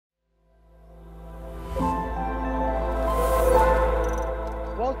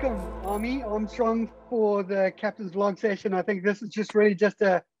Armie, Armstrong for the captain's vlog session. I think this is just really just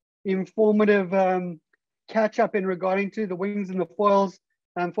a informative catch up in regarding to the wings and the foils.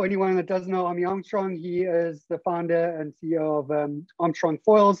 For anyone that doesn't know Armie Armstrong, he is the founder and CEO of Armstrong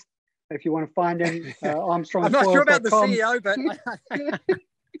Foils. If you want to find him, Armstrong. I'm not sure about the CEO, but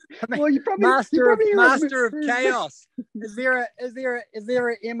I mean, well, you probably master of chaos. Is there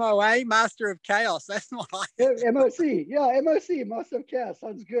a MOA, master of chaos? That's not MOC. Yeah, MOC, master of chaos.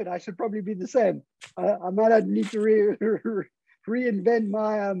 Sounds good. I should probably be the same. I might need to reinvent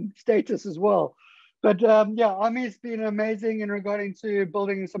my status as well. But yeah, Armie's been amazing in regarding to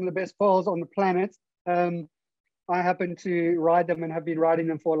building some of the best foils on the planet. I happen to ride them and have been riding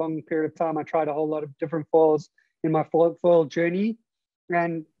them for a long period of time. I tried a whole lot of different foils in my foil journey,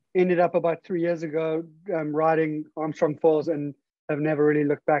 and ended up about 3 years ago riding Armstrong Foils, and have never really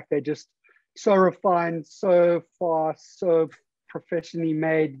looked back. They're just so refined, so fast, so professionally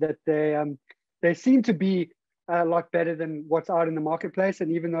made that they seem to be a lot better than what's out in the marketplace.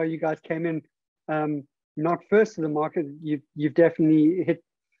 And even though you guys came in not first to the market, you've definitely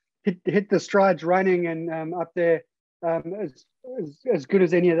hit the strides running and up there as good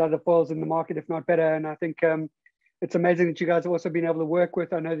as any of the other foils in the market, if not better. And I think it's amazing that you guys have also been able to work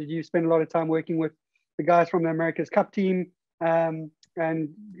with. I know that you spend a lot of time working with the guys from the America's Cup team and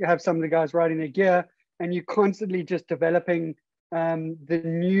have some of the guys riding their gear, and you're constantly just developing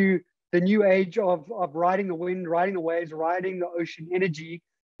the new age of riding the wind, riding the waves, riding the ocean energy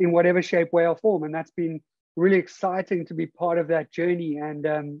in whatever shape, way, or form. And that's been really exciting to be part of that journey. And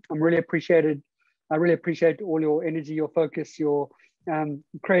I'm really appreciated. I really appreciate all your energy, your focus, your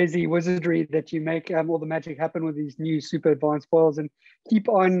crazy wizardry that you make all the magic happen with these new super advanced foils, and keep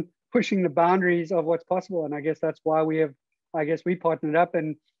on pushing the boundaries of what's possible. And I guess that's why we partnered up,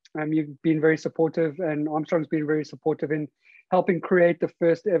 and you've been very supportive, and Armstrong's been very supportive in helping create the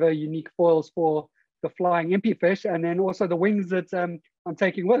first ever unique foils for the Flying Impifish, and then also the wings that I'm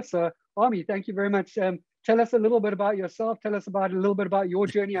taking with. So Armie, thank you very much. Tell us a little bit about yourself. Tell us a little bit about your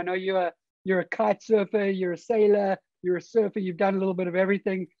journey. I know you're a kite surfer, you're a sailor, you're a surfer, you've done a little bit of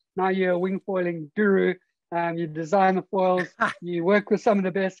everything. Now you're a wing foiling guru. You design the foils. You work with some of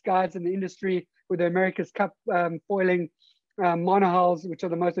the best guys in the industry with the America's Cup foiling monohulls, which are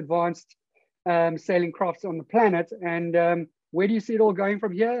the most advanced sailing crafts on the planet. And where do you see it all going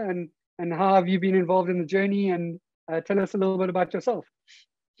from here? And how have you been involved in the journey? And tell us a little bit about yourself.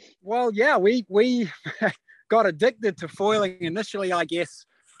 Well, yeah, we got addicted to foiling initially, I guess,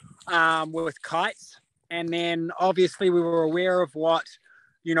 with kites. And then obviously we were aware of what,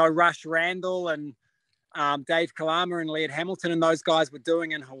 Rush Randall and Dave Kalama and Laird Hamilton and those guys were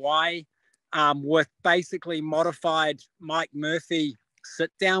doing in Hawaii with basically modified Mike Murphy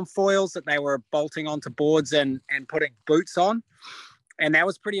sit-down foils that they were bolting onto boards and putting boots on. And that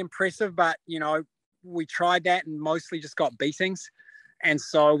was pretty impressive. But, we tried that and mostly just got beatings. And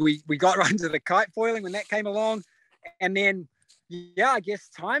so we got right into the kite foiling when that came along. And then, yeah, I guess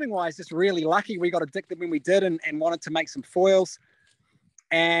timing-wise, just really lucky. We got addicted when we did and wanted to make some foils.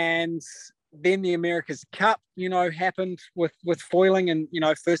 And then the America's Cup, happened with foiling, and,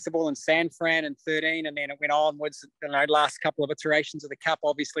 first of all in San Fran in 2013, and then it went onwards. Last couple of iterations of the Cup,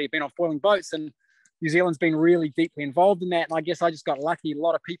 obviously, have been on foiling boats, and New Zealand's been really deeply involved in that. And I guess I just got lucky. A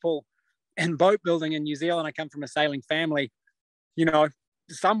lot of people in boat building in New Zealand, I come from a sailing family,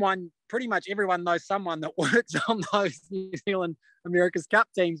 pretty much everyone knows someone that works on those New Zealand America's Cup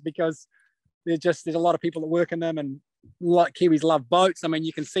teams, because there's a lot of people that work in them, and a lot of Kiwis love boats. I mean,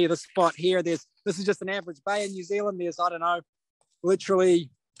 you can see this spot here. This is just an average bay in New Zealand. There's, I don't know, literally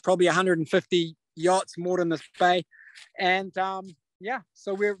probably 150 yachts moored in this bay. And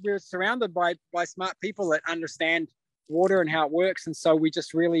so we're surrounded by smart people that understand water and how it works. And so we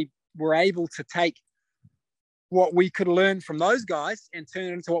just really were able to take what we could learn from those guys and turn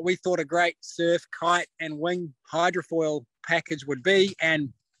it into what we thought a great surf, kite, and wing hydrofoil package would be. And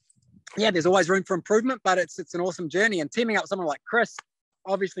yeah, there's always room for improvement, but it's an awesome journey. And teaming up with someone like Chris,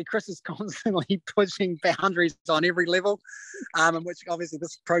 obviously Chris is constantly pushing boundaries on every level, and which obviously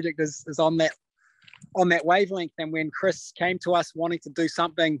this project is on that wavelength. And when Chris came to us wanting to do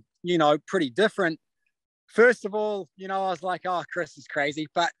something, pretty different, first of all, I was like, oh, Chris is crazy.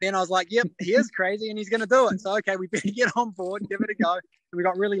 But then I was like, yep, he is crazy and he's going to do it. So, okay, we better get on board, give it a go. And we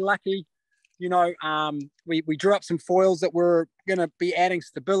got really lucky. We drew up some foils that were going to be adding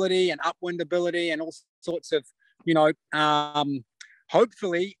stability and upwind ability and all sorts of,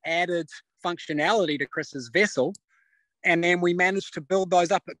 hopefully added functionality to Chris's vessel. And then we managed to build those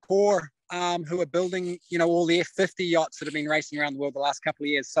up at Core, who are building, all the F50 yachts that have been racing around the world the last couple of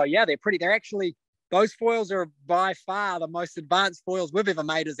years. So yeah, they're actually those foils are by far the most advanced foils we've ever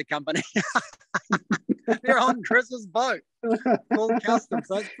made as a company. They're on Chris's boat, full custom.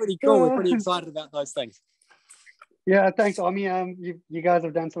 So it's pretty cool. We're pretty excited about those things. Yeah, thanks, Armie. You guys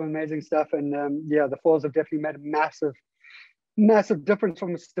have done some amazing stuff, and yeah, the foils have definitely made a massive difference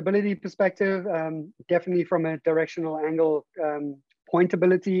from a stability perspective. Definitely from a directional angle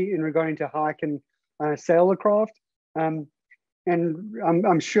pointability in regarding to how I can sail the craft. And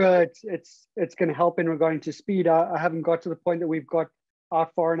I'm sure it's going to help in regarding to speed. I haven't got to the point that we've got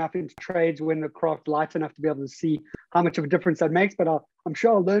out far enough into trades when the craft light enough to be able to see how much of a difference that makes. But I'm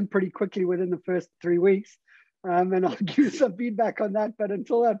sure I'll learn pretty quickly within the first 3 weeks, and I'll give you some feedback on that. But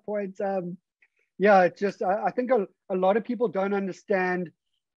until that point, yeah, it's just I think a lot of people don't understand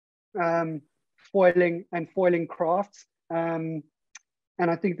foiling and foiling crafts. And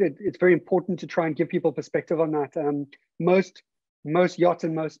I think that it's very important to try and give people perspective on that. Most yachts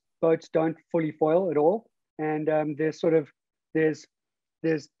and most boats don't fully foil at all. And there's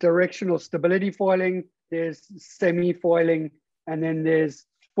directional stability foiling, there's semi-foiling, and then there's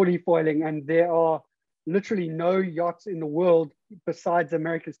fully foiling. And there are literally no yachts in the world besides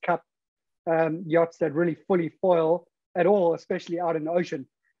America's Cup yachts that really fully foil at all, especially out in the ocean.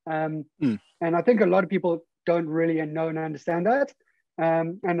 And I think a lot of people don't really know and understand that.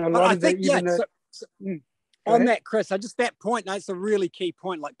 And a lot of on that, Chris, just that point, that's a really key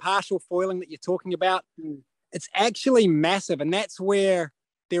point, like partial foiling that you're talking about. It's actually massive. And that's where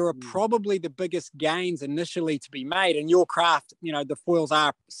there are probably the biggest gains initially to be made. In your craft, the foils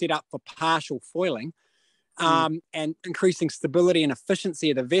are set up for partial foiling and increasing stability and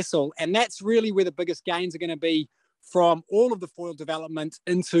efficiency of the vessel. And that's really where the biggest gains are going to be from all of the foil development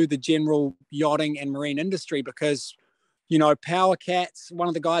into the general yachting and marine industry, because Power Cats, one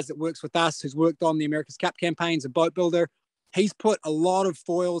of the guys that works with us, who's worked on the America's Cup campaigns, a boat builder, he's put a lot of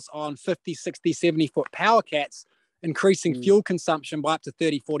foils on 50, 60, 70-foot Power Cats, increasing fuel consumption by up to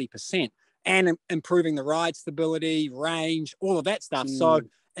 30, 40%, and improving the ride stability, range, all of that stuff. So,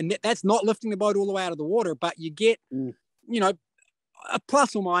 and that's not lifting the boat all the way out of the water, but you get, a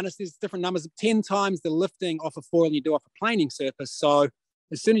plus or minus, there's different numbers, 10 times the lifting off a foil you do off a planing surface. So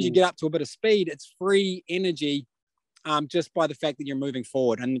as soon as you get up to a bit of speed, it's free energy just by the fact that you're moving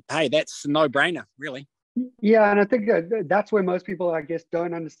forward. And hey, that's a no-brainer, really. Yeah, and I think that's where most people, I guess,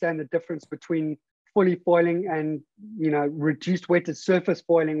 don't understand the difference between fully foiling and, reduced wetted surface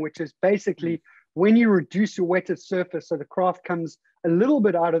foiling, which is basically when you reduce your wetted surface, so the craft comes a little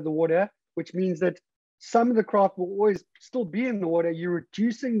bit out of the water, which means that some of the craft will always still be in the water. You're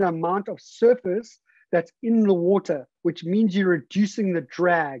reducing the amount of surface that's in the water, which means you're reducing the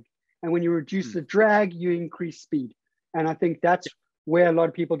drag. And when you reduce the drag, you increase speed. And I think that's where a lot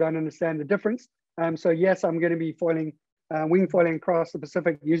of people don't understand the difference. So yes, I'm going to be foiling, wing foiling across the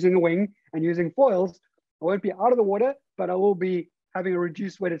Pacific using a wing and using foils. I won't be out of the water, but I will be having a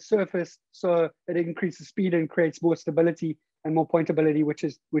reduced wetted surface, so it increases speed and creates more stability and more pointability,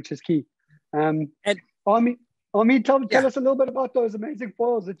 which is key. And Armie, tell us a little bit about those amazing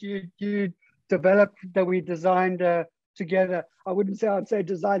foils that you developed, that we designed together. I wouldn't say I'd say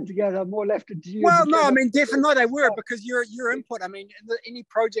designed together, more left it to you. Well, no, I mean, definitely no, they were, because your input, I mean, any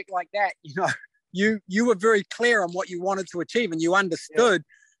project like that, you were very clear on what you wanted to achieve, and you understood,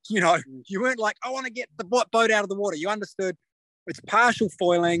 you weren't like, I want to get the boat out of the water. You understood it's partial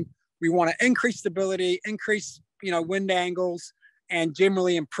foiling. We want to increase stability, increase, wind angles, and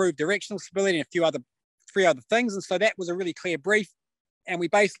generally improve directional stability and three other things. And so that was a really clear brief. And we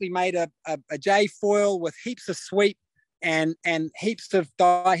basically made a J foil with heaps of sweep and heaps of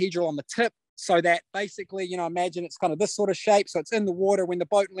dihedral on the tip, so that basically, imagine it's kind of this sort of shape. So it's in the water. When the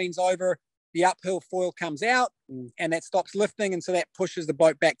boat leans over, the uphill foil comes out and that stops lifting. And so that pushes the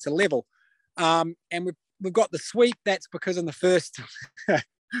boat back to level. And we've got the sweep. That's because in the first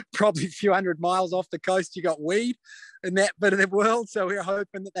probably a few hundred miles off the coast, you got weed in that bit of the world. So we're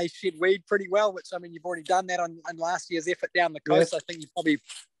hoping that they shed weed pretty well, which, I mean, you've already done that on last year's effort down the coast. Yes. I think you probably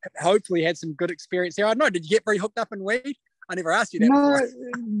hopefully had some good experience there. I don't know, did you get very hooked up in weed? I never asked you that before.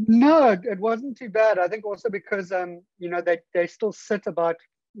 No, it wasn't too bad. I think also because, they still sit about,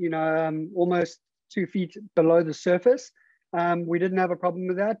 almost 2 feet below the surface. We didn't have a problem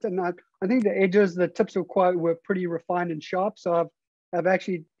with that. And I think the edges, the tips were pretty refined and sharp. So I've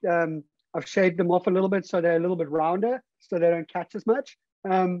actually, I've shaved them off a little bit, so they're a little bit rounder, so they don't catch as much.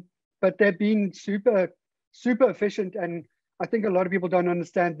 But they've been super, super efficient. And I think a lot of people don't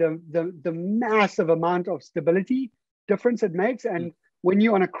understand the massive amount of stability difference it makes. And when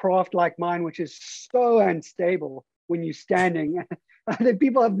you're on a craft like mine, which is so unstable when you're standing, I think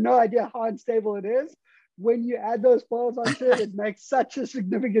people have no idea how unstable it is. When you add those foils onto it, it makes such a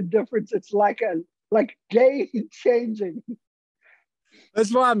significant difference. It's like like game changing.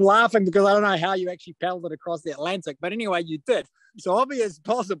 That's why I'm laughing, because I don't know how you actually paddled it across the Atlantic. But anyway, you did. So obviously it's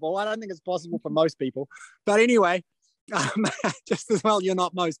possible. I don't think it's possible for most people. But anyway, just as well, you're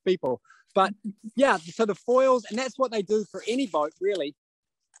not most people. But yeah, so the foils, and that's what they do for any boat, really,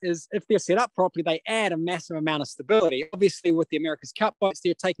 is if they're set up properly, they add a massive amount of stability. Obviously, with the America's Cup boats,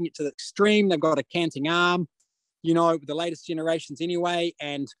 they're taking it to the extreme. They've got a canting arm, the latest generations anyway,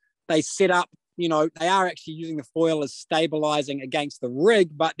 and they set up, they are actually using the foil as stabilizing against the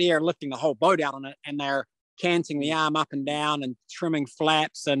rig, but they're lifting the whole boat out on it, and they're canting the arm up and down and trimming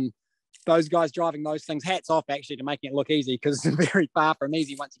flaps. And those guys driving those things, hats off actually to making it look easy, because it's very far from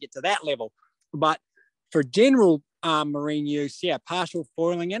easy once you get to that level. But for general marine use, yeah, partial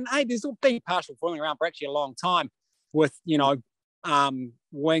foiling, and hey, there's been partial foiling around for actually a long time, with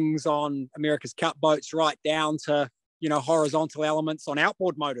wings on America's Cup boats right down to horizontal elements on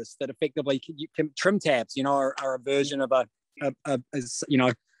outboard motors that effectively trim tabs, are a version of a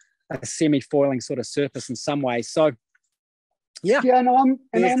semi-foiling sort of surface in some way. So yeah,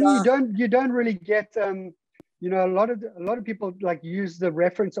 you don't really get a lot of people like use the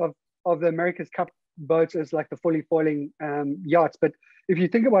reference of the America's Cup boats as like the fully foiling yachts, but if you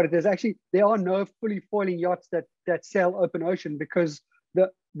think about it, there are no fully foiling yachts that sail open ocean, because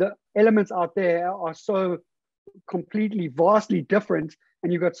the elements out there are so completely vastly different,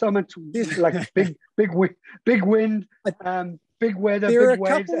 and you've got so much like big wind, big weather, there are big a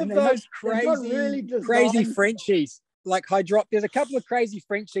waves, couple of those crazy Frenchies like Hydrop. There's a couple of crazy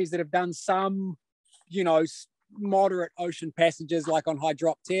Frenchies that have done some moderate ocean passages like on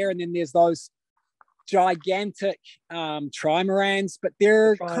Hydropterre, and then there's those gigantic trimarans, but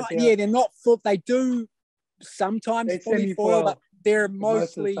they're not full. They do sometimes fully foil, but they're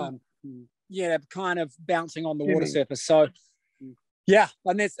mostly kind of bouncing on the water surface. So yeah,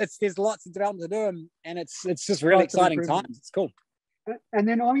 and there's lots of development to do, and it's just really exciting times. It's cool. And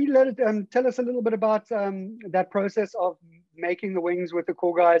then Armie, tell us a little bit about that process of making the wings with the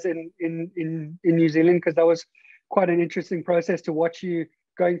core guys in New Zealand, because that was quite an interesting process to watch you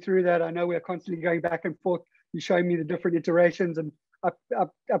going through that. I know we're constantly going back and forth. You're showing me the different iterations and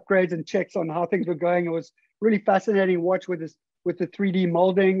upgrades and checks on how things were going. It was really fascinating to watch with the 3D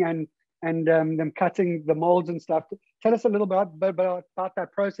molding and them cutting the molds and stuff. Tell us a little bit about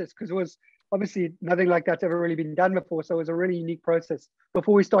that process, because it was obviously nothing like that's ever really been done before. So it was a really unique process.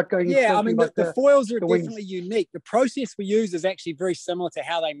 Before we start going, the foils are definitely unique. The process we use is actually very similar to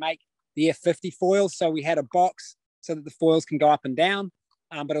how they make the F50 foils. So we had a box so that the foils can go up and down,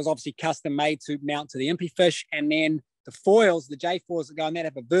 but it was obviously custom made to mount to the Impifish. And then the foils, the J foils that go in that,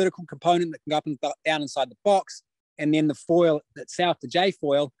 have a vertical component that can go up and down inside the box, and then the foil itself, the J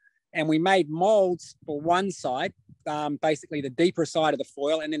foil. And we made molds for one side, basically the deeper side of the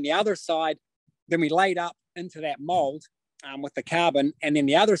foil, and then the other side, then we laid up into that mold with the carbon, and then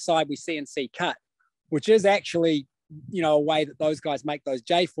the other side we CNC cut, which is actually, a way that those guys make those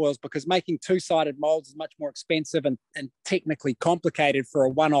J foils, because making two-sided molds is much more expensive and technically complicated for a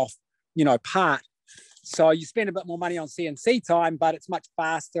one-off, part. So you spend a bit more money on CNC time, but it's much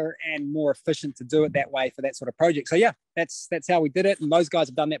faster and more efficient to do it that way for that sort of project. So yeah, that's how we did it. And those guys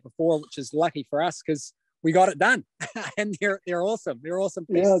have done that before, which is lucky for us because we got it done. And they're awesome. They're awesome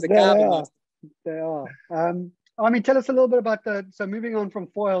pieces of carbon. They are. I mean, tell us a little bit about so moving on from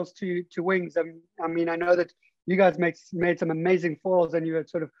foils to wings. I mean, I know that you guys made some amazing foils, and you were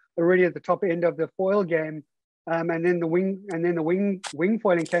sort of already at the top end of the foil game. And then the wing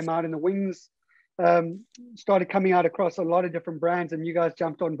foiling came out, and the wings started coming out across a lot of different brands, and you guys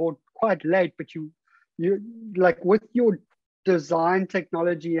jumped on board quite late. But you like, with your design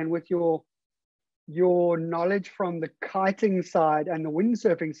technology and with your knowledge from the kiting side and the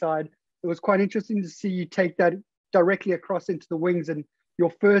windsurfing side, it was quite interesting to see you take that directly across into the wings. And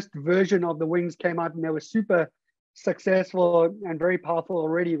your first version of the wings came out, and they were super successful and very powerful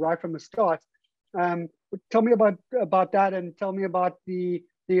already right from the start. Tell me about that, and tell me about the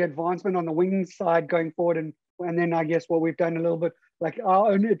advancement on the wings side going forward, and then I guess what we've done a little bit, like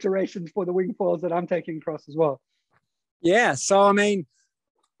our own iterations for the wing foils that I'm taking across as well. Yeah, so I mean,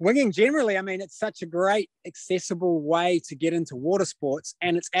 winging generally, I mean, it's such a great accessible way to get into water sports,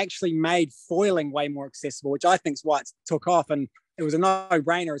 and it's actually made foiling way more accessible, which I think is why it took off. And it was a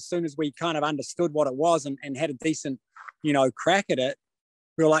no-brainer as soon as we kind of understood what it was and had a decent, crack at it.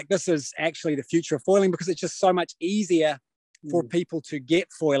 We were like, this is actually the future of foiling, because it's just so much easier for people to get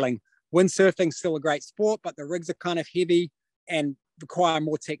foiling. Windsurfing's still a great sport, but the rigs are kind of heavy and require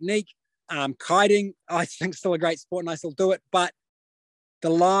more technique. Kiting, I think, still a great sport, and I still do it, but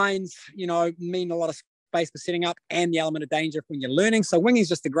the lines, mean a lot of space for setting up and the element of danger when you're learning. So winging is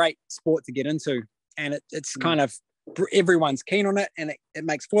just a great sport to get into. and it's kind of everyone's keen on it, and it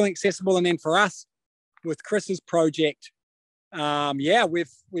makes foiling accessible. And then for us with Chris's project,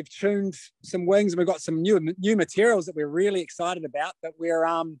 we've tuned some wings, and we've got some new materials that we're really excited about that we're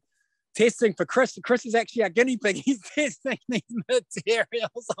testing for Chris. Chris is actually our guinea pig. He's testing these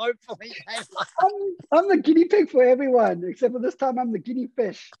materials. Hopefully, I'm the guinea pig for everyone, except for this time I'm the guinea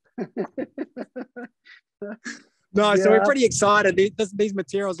fish. No, so we're pretty excited. These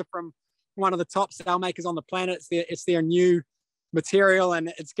materials are from one of the top sail makers on the planet. It's their new material,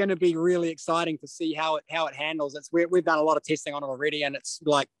 and it's going to be really exciting to see how it handles. We've done a lot of testing on it already, and it's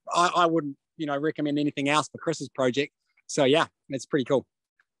like I wouldn't recommend anything else for Chris's project. So yeah, it's pretty cool.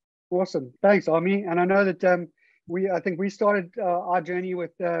 Awesome, thanks, Armie. And I know that I think we started our journey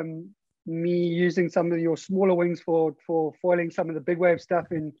with me using some of your smaller wings for foiling some of the big wave stuff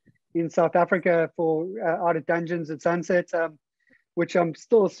in South Africa for out at Dungeons at Sunset, which I'm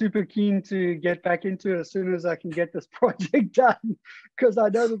still super keen to get back into as soon as I can get this project done, because I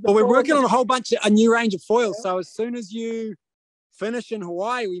know that. Well, we're working on a new range of foils. Yeah. So as soon as you finish in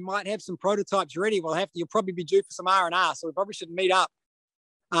Hawaii, we might have some prototypes ready. You'll probably be due for some R&R, so we probably should meet up.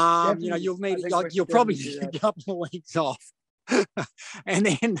 You'll probably need a couple of weeks off. and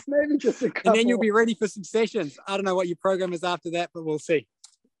then maybe just a couple. And then you'll be ready for some sessions. I don't know what your program is after that, but we'll see.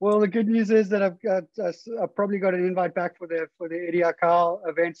 Well, the good news is that I've probably got an invite back for the Eddie Arkell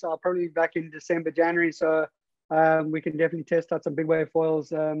event, so I'll probably be back in December, January. So we can definitely test out some big wave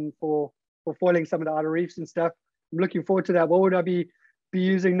foils for foiling some of the outer reefs and stuff. I'm looking forward to that. What would I be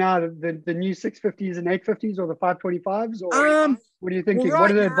using now? The new 650s and 850s, or the 525s? Or what are you thinking? Well, what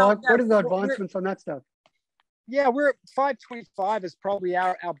are the advancements on that stuff? Yeah, we're at 525 is probably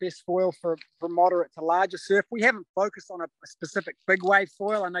our best foil for moderate to larger surf. We haven't focused on a specific big wave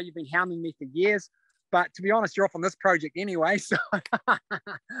foil. I know you've been hounding me for years, but to be honest, you're off on this project anyway, so I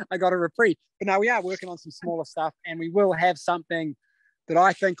got a reprieve. But no, we are working on some smaller stuff, and we will have something that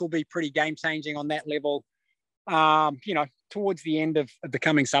I think will be pretty game-changing on that level, towards the end of the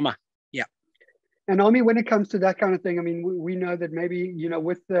coming summer. Yeah. And Armie, when it comes to that kind of thing, I mean, we know that maybe,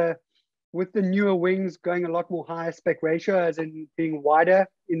 with the newer wings going a lot more higher spec ratio, as in being wider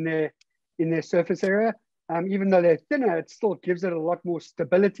in their surface area, even though they're thinner, it still gives it a lot more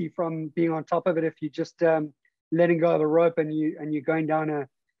stability from being on top of it. If you just letting go of a rope and you're going down a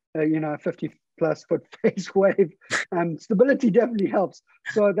 50 plus foot face wave, stability definitely helps.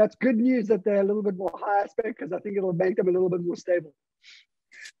 So that's good news that they're a little bit more higher spec, because I think it'll make them a little bit more stable.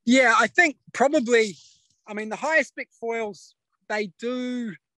 Yeah, I think probably, the higher spec foils, they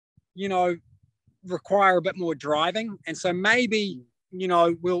do require a bit more driving, and so maybe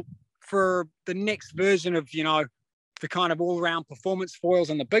we'll, for the next version of the kind of all-round performance foils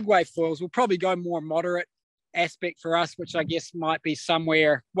and the big wave foils, we'll probably go more moderate aspect for us, which I guess might be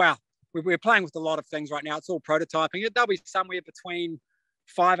somewhere, well, we're playing with a lot of things right now, it's all prototyping. They'll be somewhere between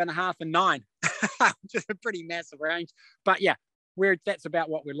 5.5 and 9 which is a pretty massive range, but yeah, that's about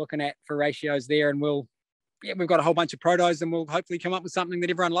what we're looking at for ratios there. And we've got a whole bunch of protos, and we'll hopefully come up with something that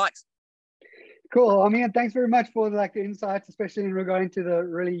everyone likes. Cool. And thanks very much for the insights, especially in regarding to the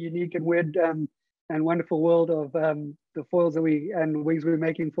really unique and weird and wonderful world of the foils that wings we're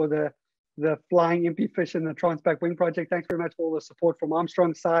making for the Flying Impifish and the Transpac Wing Project. Thanks very much for all the support from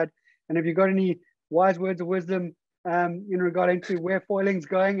Armstrong's side. And if you've got any wise words of wisdom in regarding to where foiling's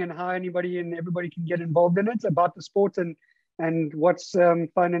going and how anybody and everybody can get involved in it, about the sport and what's fun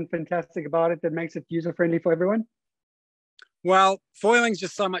and fantastic about it that makes it user-friendly for everyone? Well, foiling's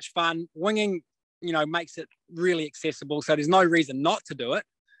just so much fun. Winging, makes it really accessible, so there's no reason not to do it.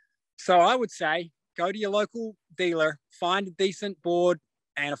 So I would say go to your local dealer, find a decent board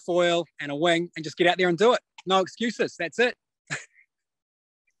and a foil and a wing, and just get out there and do it. No excuses. That's it.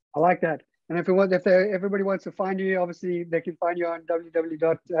 I like that. And if everybody wants to find you, obviously they can find you on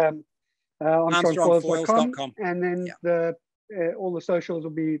www.armstrongfoils.com, and then all the socials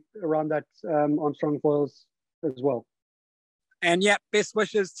will be around that Armstrong Foils as well. And yeah, best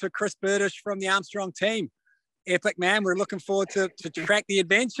wishes to Chris Bertish from the Armstrong team. Epic, man. We're looking forward to track the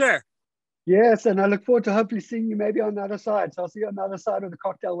adventure. Yes, and I look forward to hopefully seeing you maybe on the other side. So I'll see you on the other side of the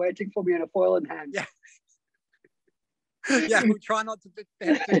cocktail waiting for me and a foil in hand. Yeah. Yeah, we'll try not to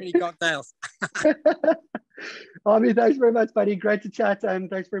have too many cocktails. Armie, thanks very much, buddy. Great to chat, and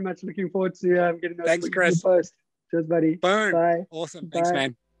thanks very much. Looking forward to getting those. Thanks, Chris. Post. Cheers, buddy. Boom. Bye. Awesome. Bye. Thanks,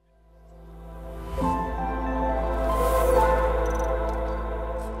 man.